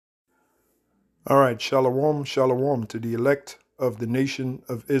All right, shalom, shalom to the elect of the nation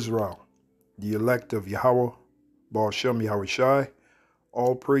of Israel, the elect of Yahweh, Baal Shem Yahweh Shai.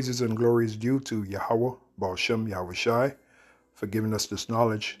 All praises and glory is due to Yahweh, Baal Shem Yahweh Shai, for giving us this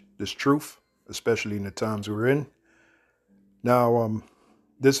knowledge, this truth, especially in the times we're in. Now,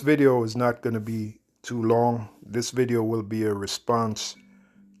 this video is not going to be too long. This video will be a response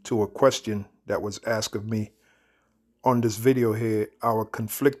to a question that was asked of me on this video here, our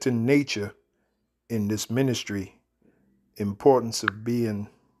conflicting nature in this ministry, importance of being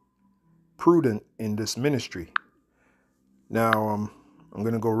prudent in this ministry. Now, I'm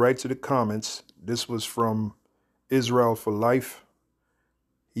going to go right to the comments. This was from Israel for Life.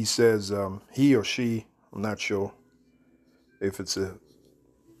 He says he or she, I'm not sure if it's a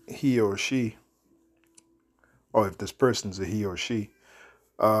he or she, or if this person's a he or she.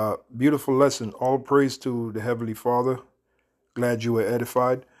 Beautiful lesson. All praise to the Heavenly Father. Glad you were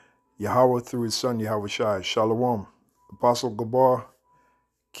edified. Yahweh through his son, Yahweh Shai. Shalom. Apostle Gabar,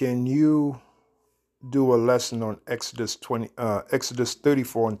 can you do a lesson on Exodus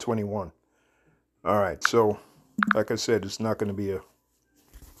 34 and 21? All right, so like I said, it's not going to be a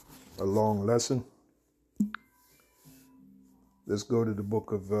long lesson. Let's go to the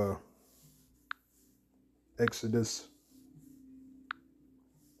book of Exodus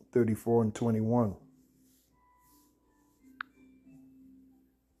 34 and 21.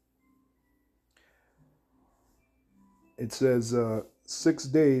 It says, 6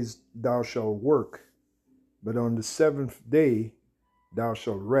 days thou shalt work, but on the seventh day thou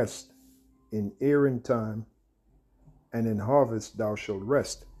shalt rest. In airing time and in harvest thou shalt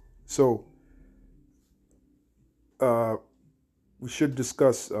rest. So we should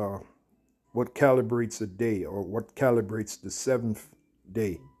discuss what calibrates a day, or what calibrates the seventh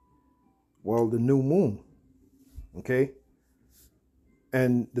day. Well, the new moon, okay?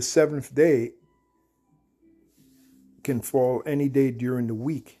 And the seventh day can fall any day during the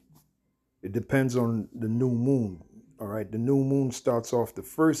week. It depends on the new moon, all right? The new moon starts off the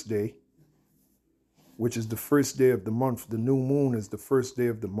first day, which is the first day of the month. The new moon is the first day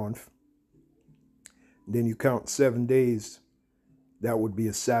of the month. Then you count 7 days. That would be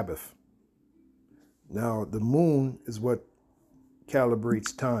a Sabbath. Now, the moon is what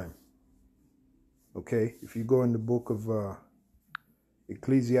calibrates time. Okay, if you go in the book of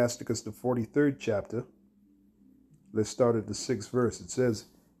Ecclesiasticus, the 43rd chapter, let's start at the 6th verse. It says,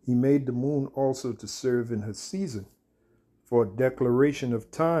 he made the moon also to serve in her season, for a declaration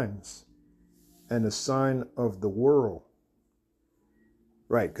of times and a sign of the world.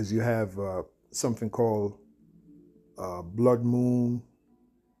 Right, because you have something called blood moon.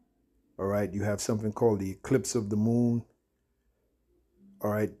 All right, you have something called the eclipse of the moon. All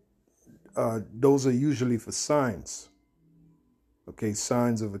right, those are usually for signs. Okay,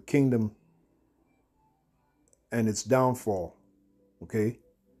 signs of a kingdom and its downfall. Okay,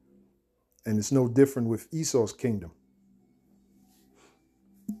 and it's no different with Esau's kingdom.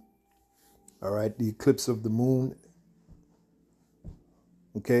 All right, the eclipse of the moon.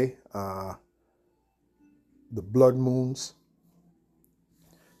 Okay, the blood moons.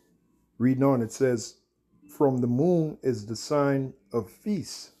 Reading on, it says, from the moon is the sign of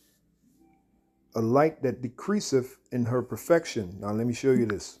feast, a light that decreaseth in her perfection. Now let me show you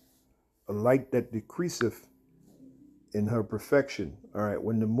this. A light that decreaseth in her perfection. All right,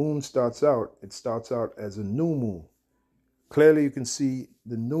 when the moon starts out, it starts out as a new moon. Clearly you can see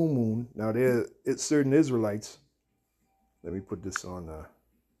the new moon. Now there are certain Israelites. Let me put this on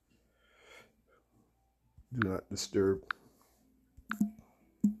do not disturb.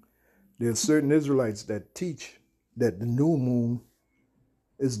 There are certain Israelites that teach that the new moon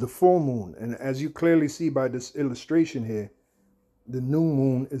is the full moon. And as you clearly see by this illustration here, the new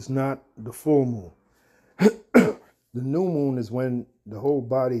moon is not the full moon. The new moon is when the whole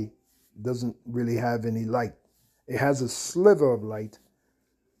body doesn't really have any light. It has a sliver of light,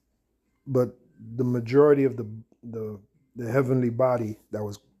 but the majority of the heavenly body that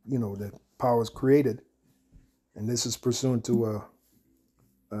was, that power was created, and this is pursuant to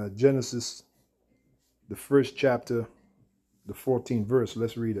Genesis, the first chapter, the 14th verse.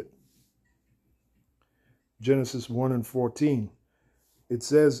 Let's read it. Genesis 1 and 14. It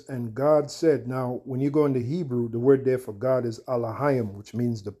says, and God said, now when you go into Hebrew, the word there for God is Elohim, which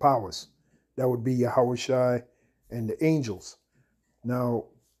means the powers. That would be Yahweh Shai and the angels. Now,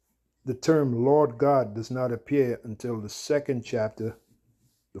 the term Lord God does not appear until the second chapter,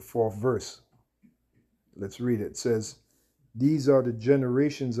 the 4th verse. Let's read it. It says, these are the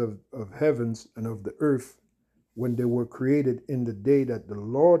generations of heavens and of the earth when they were created in the day that the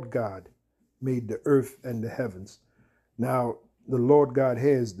Lord God made the earth and the heavens. Now, the Lord God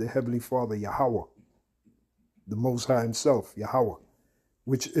here is the Heavenly Father, Yahweh, the Most High Himself, Yahweh,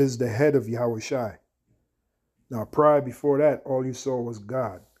 which is the head of Yahweh Shai. Now, prior before that, all you saw was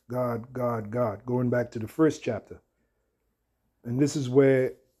God, God, God, God, going back to the first chapter. And this is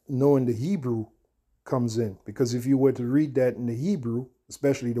where knowing the Hebrew comes in, because if you were to read that in the Hebrew,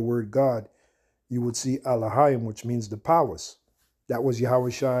 especially the word God, you would see Elohim, which means the powers. That was Yahweh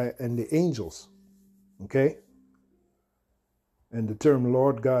Shai and the angels, okay? And the term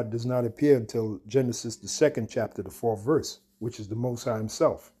Lord God does not appear until Genesis, the 2nd chapter, the 4th verse, which is the Most High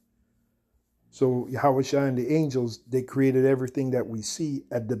Himself. So Yahweh Shai and the angels, they created everything that we see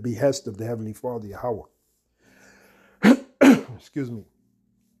at the behest of the Heavenly Father, Yahweh. Excuse me.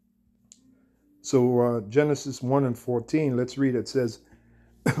 So Genesis 1 and 14, let's read it. It says,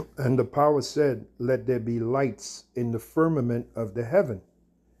 and the power said, let there be lights in the firmament of the heaven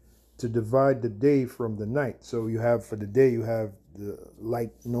to divide the day from the night. So you have, for the day, you have the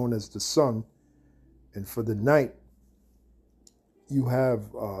light known as the sun. And for the night, you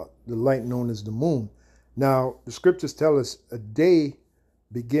have the light known as the moon. Now, the scriptures tell us a day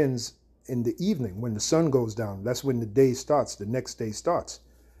begins in the evening when the sun goes down. That's when the day starts. The next day starts.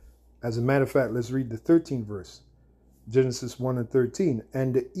 As a matter of fact, let's read the 13th verse. Genesis 1 and 13.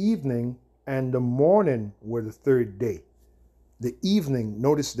 And the evening and the morning were the third day. The evening,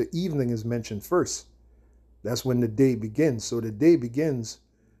 notice the evening is mentioned first. That's when the day begins. So the day begins,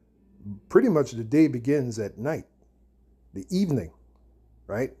 pretty much the day begins at night, the evening,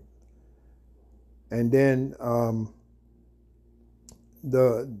 right? And then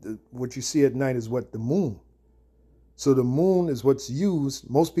what you see at night is what? The moon. So the moon is what's used.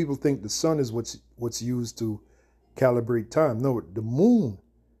 Most people think the sun is what's used to calibrate time. No, the moon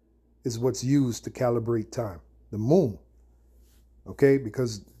is what's used to calibrate time. The moon. Okay,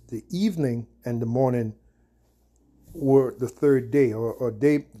 because the evening and the morning were the third day, or a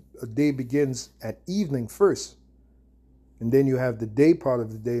day begins at evening first. And then you have the day part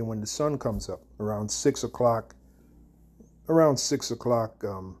of the day when the sun comes up around 6 o'clock. Around 6 o'clock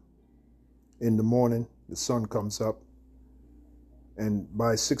in the morning, the sun comes up. And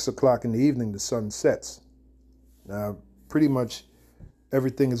by 6 o'clock in the evening, the sun sets. Now, pretty much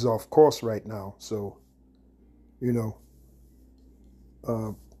everything is off course right now. So, you know,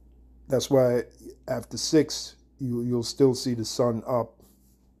 that's why after 6, you'll still see the sun up,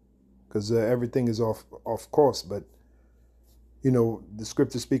 because everything is off course. But, you know, the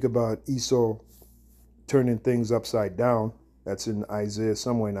scriptures speak about Esau turning things upside down. That's in Isaiah,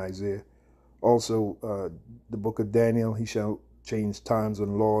 somewhere in Isaiah. Also, the book of Daniel, he shall change times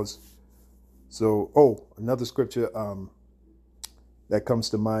and laws. So, another scripture that comes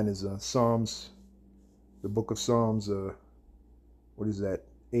to mind is Psalms, the book of Psalms. What is that?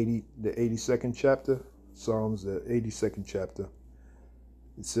 The 82nd chapter. Psalms, the 82nd chapter.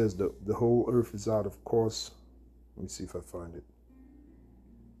 It says the whole earth is out of course. Let me see if I find it.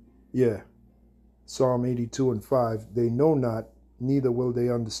 Yeah. Psalm 82 and 5. They know not, neither will they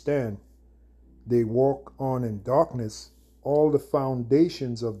understand. They walk on in darkness. All the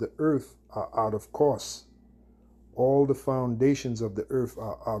foundations of the earth are out of course. All the foundations of the earth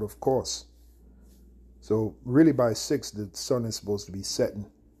are out of course. So really by 6, the sun is supposed to be setting.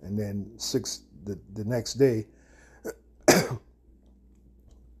 And then 6, the next day,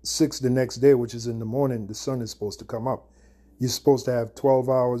 6 the next day, which is in the morning, the sun is supposed to come up. You're supposed to have 12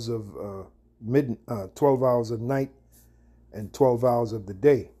 hours of 12 hours of night and 12 hours of the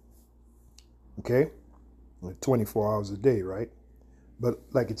day. Okay? 24 hours a day, right? But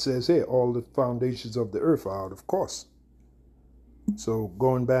like it says here, all the foundations of the earth are out of course. So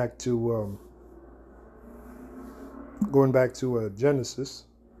going back to Genesis.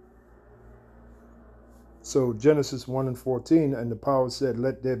 So Genesis 1 and 14, and the power said,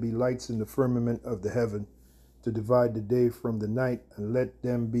 let there be lights in the firmament of the heaven to divide the day from the night, and let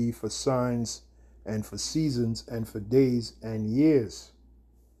them be for signs and for seasons and for days and years.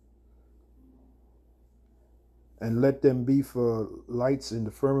 And let them be for lights in the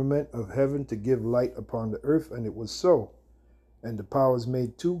firmament of heaven to give light upon the earth. And it was so. And the powers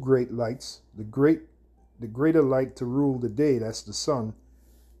made 2 great lights, the greater light to rule the day, that's the sun,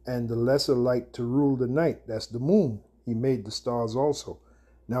 and the lesser light to rule the night, that's the moon. He made the stars also.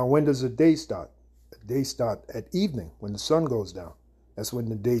 Now, when does the day start? The day starts at evening, when the sun goes down. That's when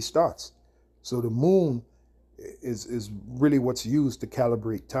the day starts. So the moon is really what's used to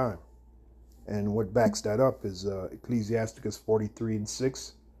calibrate time. And what backs that up is Ecclesiasticus 43 and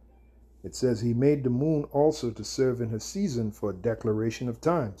 6. It says, he made the moon also to serve in her season for a declaration of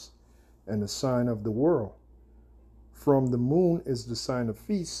times and a sign of the world. From the moon is the sign of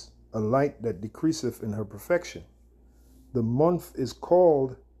feasts, a light that decreaseth in her perfection. the month is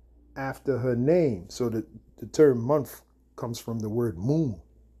called after her name. So the term month comes from the word moon.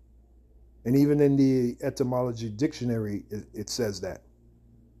 And even in the etymology dictionary, it says that.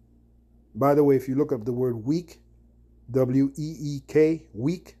 By the way, if you look up the word week, W-E-E-K,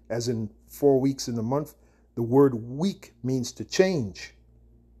 week, as in 4 weeks in a month, the word week means to change.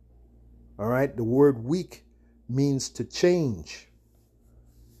 All right? The word week means to change.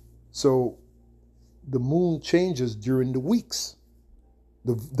 So the moon changes during the weeks.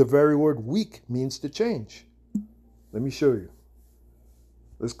 The very word week means to change. Let me show you.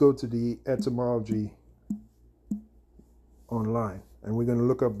 Let's go to the etymology online, and we're going to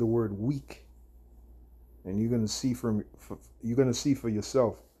look up the word week, and you're going to see for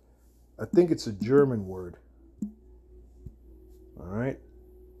yourself. I think it's a German word. All right.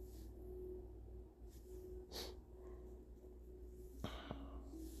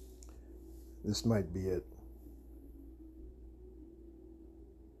 This might be it.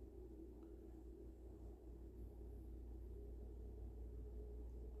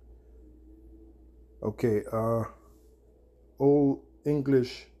 Okay, Old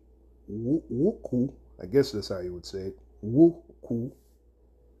English, wuku, I guess that's how you would say it, wuku,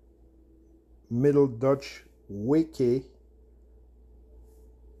 Middle Dutch, weke,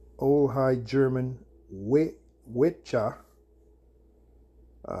 Old High German, wecha,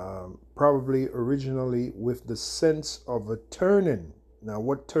 probably originally with the sense of a turning. Now,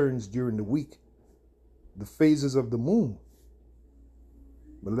 what turns during the week? The phases of the moon.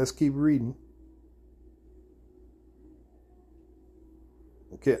 But let's keep reading.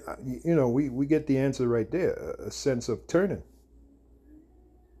 Okay, we get the answer right there. A sense of turning.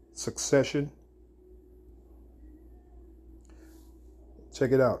 Succession.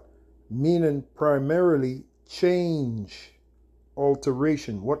 Check it out. Meaning primarily change,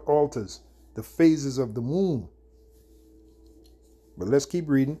 alteration. What alters? The phases of the moon. But let's keep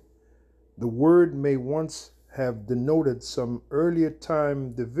reading. The word may once have denoted some earlier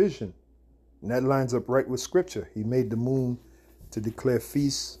time division. And that lines up right with scripture. He made the moon to declare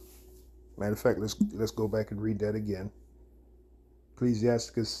feasts. Matter of fact, let's go back and read that again.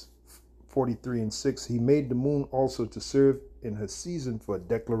 Ecclesiasticus 43:6. He made the moon also to serve in her season for a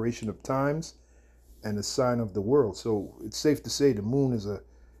declaration of times and a sign of the world. So it's safe to say the moon is a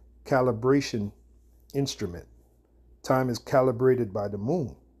calibration instrument. Time is calibrated by the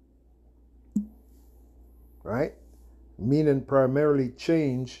moon. Right? Meaning primarily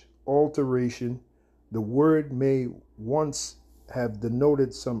change, alteration. The word may once have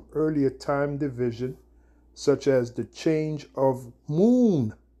denoted some earlier time division, such as the change of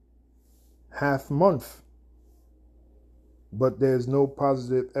moon, half month. But there's no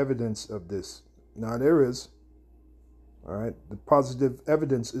positive evidence of this. Now there is. All right. The positive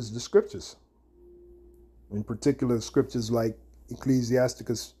evidence is the scriptures. In particular, scriptures like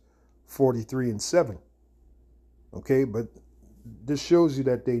Ecclesiasticus 43:7. Okay, but this shows you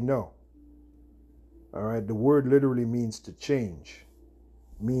that they know. All right, the word literally means to change,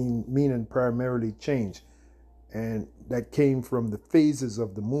 meaning primarily change, and that came from the phases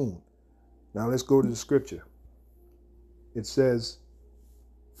of the moon. Now let's go to the scripture. It says,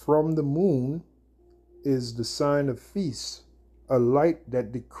 "From the moon is the sign of feasts, a light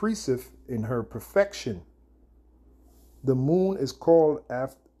that decreaseth in her perfection. The moon is called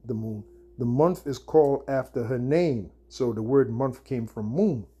after the moon. The month is called after her name." So the word month came from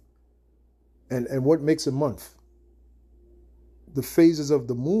moon. And what makes a month? The phases of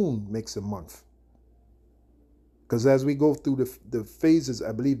the moon makes a month. Because as we go through the phases,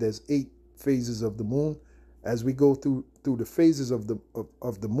 I believe there's 8 phases of the moon. As we go through the phases of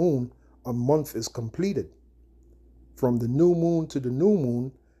the moon, a month is completed. From the new moon to the new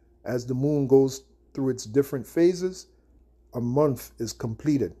moon, as the moon goes through its different phases, a month is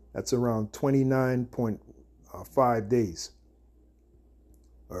completed. That's around 29.5 days.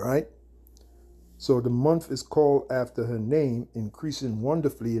 All right? So the month is called after her name, increasing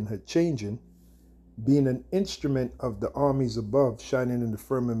wonderfully in her changing, being an instrument of the armies above, shining in the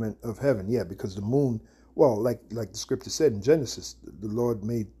firmament of heaven. Yeah, because the moon, well, like the scripture said in Genesis, the Lord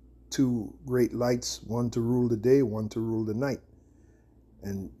made 2 great lights, one to rule the day, one to rule the night.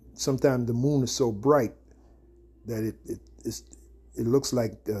 And sometimes the moon is so bright that it looks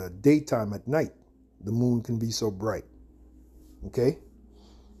like daytime at night. The moon can be so bright. Okay?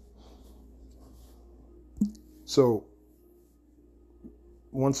 So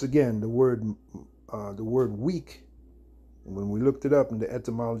once again, the word week, when we looked it up in the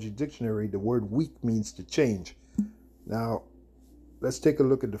etymology dictionary, the word week means to change. Now, let's take a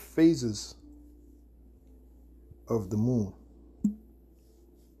look at the phases of the moon,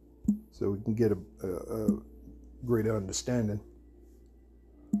 so we can get greater understanding.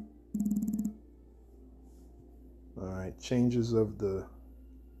 All right, changes of the,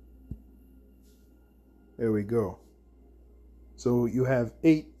 there we go. So you have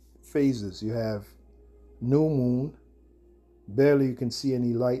 8 phases. You have new moon, barely you can see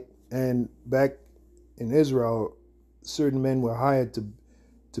any light. And back in Israel, certain men were hired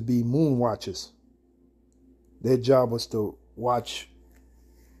to be moon watchers. Their job was to watch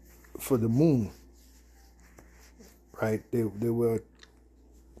for the moon, right? They were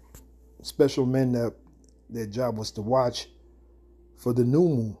special men that their job was to watch for the new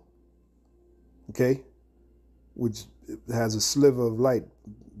moon, okay, which has a sliver of light,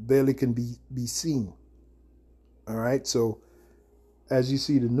 barely can be seen. All right, so as you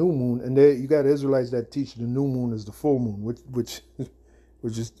see the new moon, and there you got Israelites that teach the new moon is the full moon, which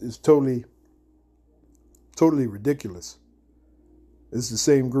is totally ridiculous. It's the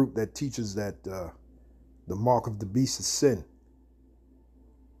same group that teaches that the mark of the beast is sin.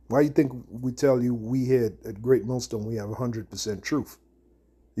 Why do you think we tell you we here at Great Millstone we have 100% truth?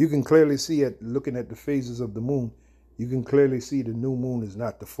 You can clearly see it looking at the phases of the moon. You can clearly see the new moon is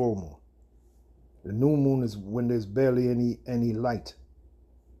not the full moon. The new moon is when there's barely any light.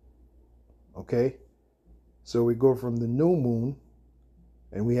 Okay? So we go from the new moon,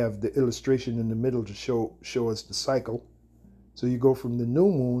 and we have the illustration in the middle to show us the cycle. So you go from the new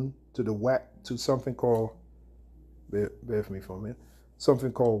moon to something called, bear with me for a minute,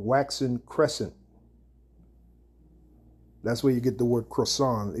 something called waxing crescent. That's where you get the word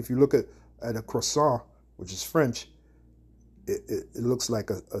croissant. If you look at a croissant, which is French, it looks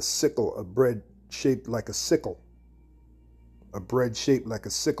like a sickle, a bread shaped like a sickle. A bread shaped like a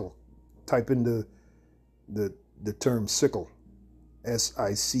sickle. Type in the term sickle.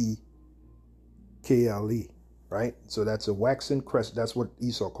 S-I-C-K-L-E, right? So that's a waxing crescent. That's what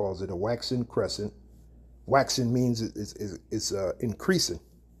Esau calls it, a waxing crescent. Waxing means it's increasing.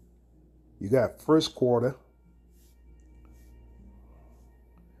 You got first quarter.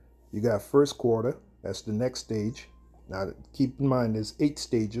 You got first quarter. That's the next stage. Now, keep in mind, there's 8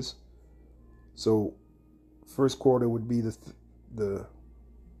 stages. So first quarter would be from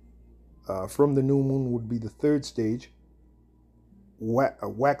the new moon would be the 3rd stage.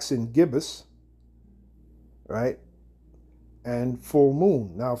 Waxing gibbous, right? And full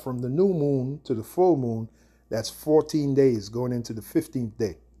moon. Now, from the new moon to the full moon, that's 14 days going into the 15th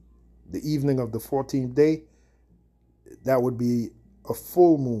day. The evening of the 14th day, that would be a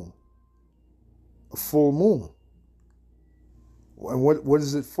full moon. A full moon. And what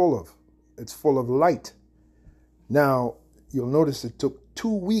is it full of? It's full of light. Now, you'll notice it took 2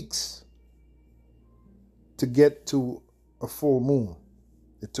 weeks to get to a full moon.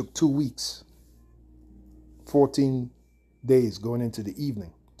 It took 2 weeks. 14 days going into the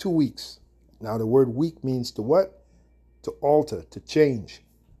evening. 2 weeks. Now, the word week means to what? To alter, to change.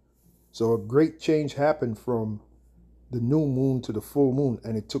 So a great change happened from the new moon to the full moon,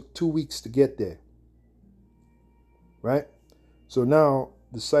 and it took 2 weeks to get there. Right? So now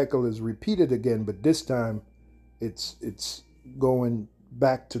the cycle is repeated again, but this time it's going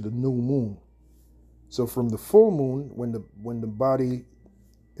back to the new moon. So from the full moon, when the body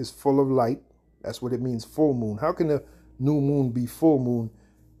is full of light, that's what it means, full moon. How can the new moon be full moon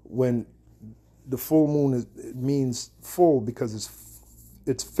when the full moon it means full because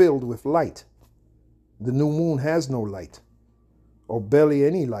it's filled with light? The new moon has no light, or barely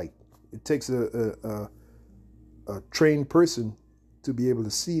any light. It takes a trained person to be able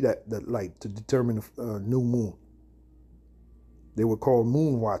to see that light to determine a new moon. They were called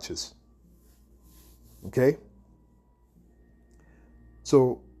moon watchers. Okay?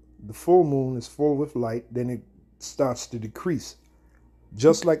 So the full moon is full with light, then it starts to decrease.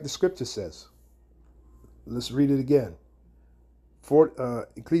 Just like the scripture says. Let's read it again.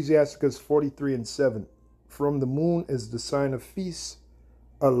 Ecclesiasticus 43:7. From the moon is the sign of feast,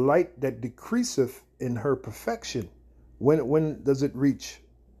 a light that decreaseth in her perfection. When does it reach?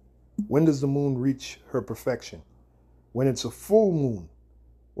 When does the moon reach her perfection? When it's a full moon.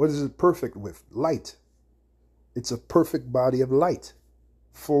 What is it perfect with? Light. It's a perfect body of light.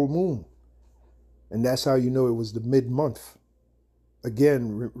 Full moon. And that's how you know it was the mid-month.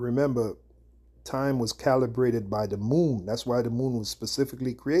 Again, remember, time was calibrated by the moon. That's why the moon was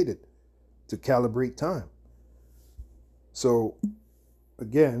specifically created, to calibrate time. So,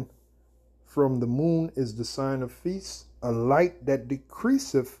 again, from the moon is the sign of feast, a light that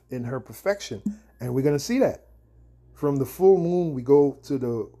decreaseth in her perfection. And we're going to see that. From the full moon, we go to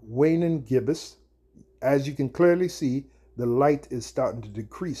the waning gibbous. As you can clearly see, the light is starting to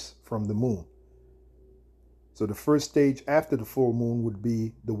decrease from the moon. So the first stage after the full moon would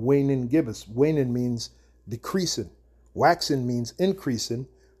be the waning gibbous. Waning means decreasing. Waxing means increasing.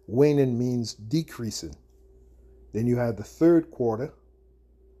 Waning means decreasing. Then you have the third quarter,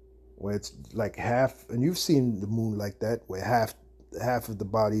 where it's like half, and you've seen the moon like that, where half of the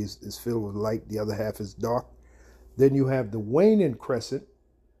body is filled with light, the other half is dark. Then you have the waning crescent,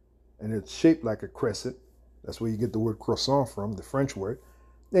 and it's shaped like a crescent. That's where you get the word croissant from, the French word.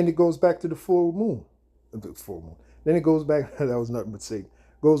 Then it goes back to the full moon. The full moon. Then it goes back, that was nothing but Satan.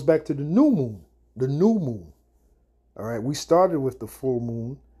 Goes back to the new moon. The new moon. All right, we started with the full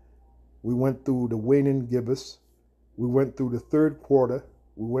moon. We went through the waning gibbous. We went through the third quarter.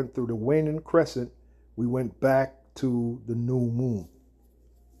 We went through the waning crescent. We went back to the new moon.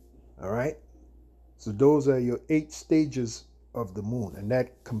 All right? So those are your 8 stages of the moon. And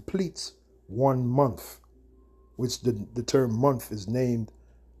that completes 1 month, which the term month was named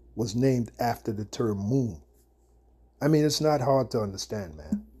after the term moon. I mean, it's not hard to understand,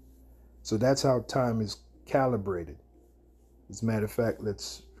 man. So that's how time is calibrated. As a matter of fact,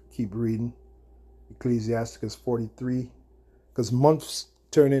 let's keep reading. Ecclesiasticus 43. Because months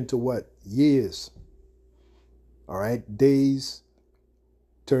turn into what? Years. All right? Days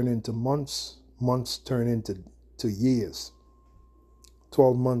turn into months. Months turn into years.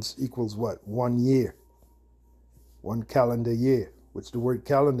 12 months equals what? 1 year. 1 calendar year. Which the word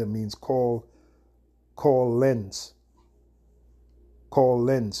calendar means call lens. Call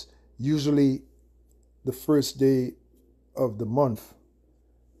lens. Usually the first day of the month,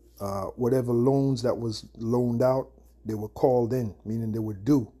 whatever loans that was loaned out, they were called in, meaning they were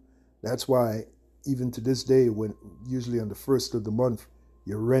due. That's why even to this day, when usually on the first of the month,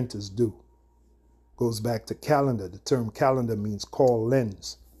 your rent is due. Goes back to calendar. The term calendar means call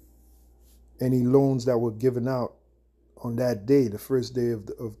lens. Any loans that were given out on that day, the first day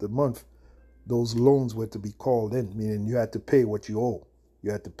of the month, those loans were to be called in, meaning you had to pay what you owe.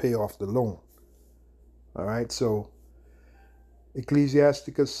 You had to pay off the loan. All right, so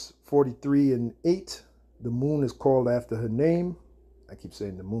Ecclesiasticus 43:8, the moon is called after her name. I keep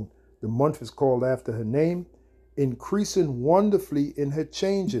saying the moon. The month is called after her name, increasing wonderfully in her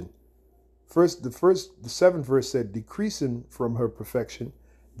changing. The 7th verse said decreasing from her perfection.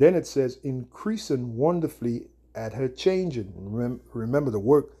 Then it says increasing wonderfully at her changing. Remember the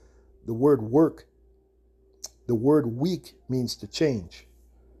word work. The word week means to change.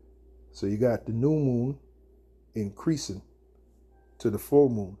 So you got the new moon increasing to the full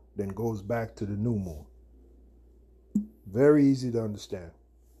moon, then goes back to the new moon. Very easy to understand.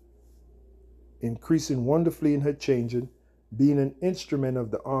 Increasing wonderfully in her changing, being an instrument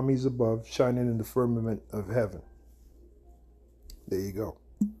of the armies above, shining in the firmament of heaven. There you go.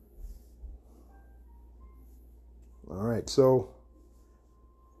 All right, so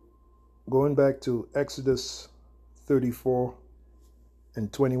going back to Exodus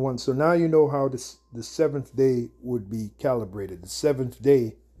 34:21. So now you know how the 7th day would be calibrated. The 7th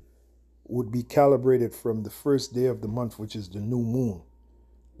day would be calibrated from the first day of the month, which is the new moon.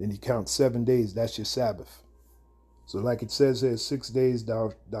 Then you count 7 days, that's your Sabbath. So like it says here, 6 days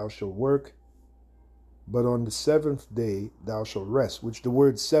thou shalt work, but on the 7th day thou shalt rest, which the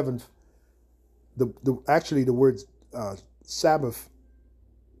word seventh, actually the word Sabbath,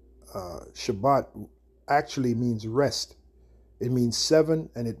 Shabbat, actually means rest. It means 7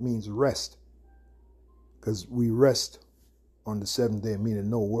 and it means rest. Because we rest on the 7th day, meaning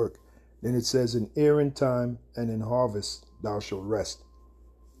no work. Then it says in Aaron time and in harvest thou shalt rest.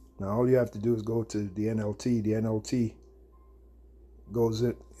 Now all you have to do is go to the NLT. The NLT goes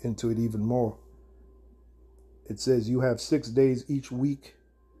into it even more. It says you have 6 days each week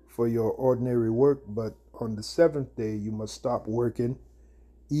for your ordinary work, but on the 7th day you must stop working,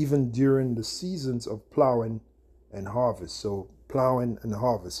 even during the seasons of plowing and harvest. So plowing and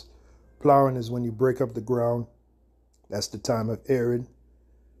harvest. Plowing is when you break up the ground. That's the time of Aaron.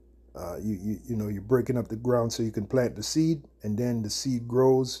 You're breaking up the ground so you can plant the seed, and then the seed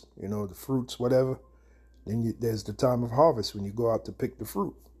grows, the fruits, whatever. Then there's the time of harvest when you go out to pick the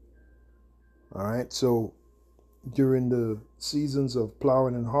fruit. All right, so during the seasons of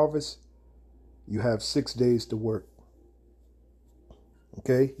plowing and harvest, you have 6 days to work.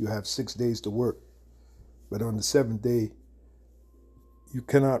 Okay, you have 6 days to work. But on the 7th day, you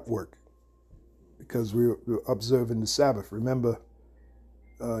cannot work because we're observing the Sabbath. Remember,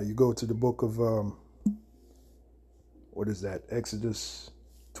 you go to the book of, what is that? Exodus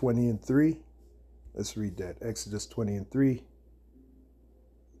 20:3. Let's read that. Exodus 20:3.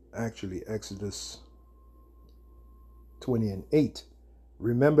 Actually, Exodus 20:8.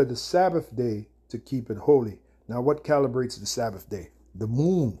 Remember the Sabbath day to keep it holy. Now, what calibrates the Sabbath day? The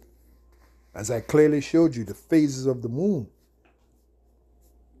moon. As I clearly showed you, the phases of the moon.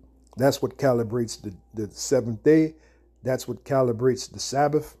 That's what calibrates the seventh day. That's what calibrates the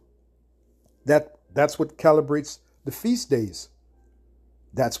Sabbath. That's what calibrates the feast days.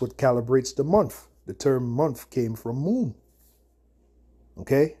 That's what calibrates the month. The term month came from moon.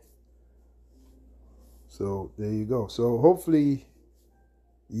 Okay? So there you go. So hopefully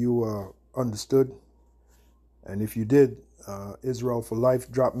you understood. And if you did, Israel for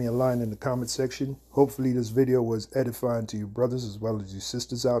Life, drop me a line in the comment section. Hopefully this video was edifying to you brothers as well as you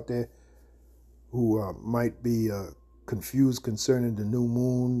sisters out there who might be confused concerning the new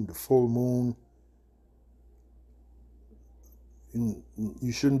moon, the full moon.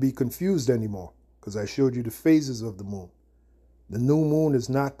 You shouldn't be confused anymore because I showed you the phases of the moon. The new moon is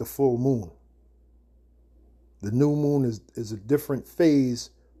not the full moon. The new moon is a different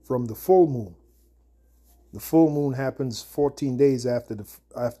phase from the full moon. The full moon happens 14 days after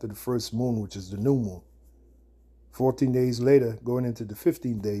the first moon, which is the new moon. 14 days later, going into the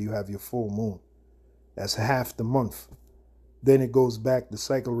 15th day, you have your full moon. That's half the month. Then it goes back, the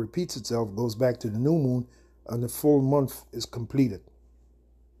cycle repeats itself, goes back to the new moon, and the full month is completed.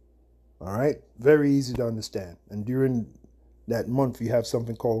 All right? Very easy to understand. And during that month, you have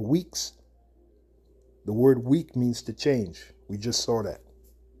something called weeks. The word week means to change. We just saw that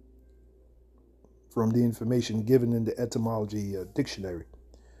from the information given in the etymology dictionary.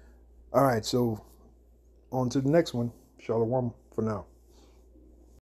 All right, so on to the next one. Shalom for now.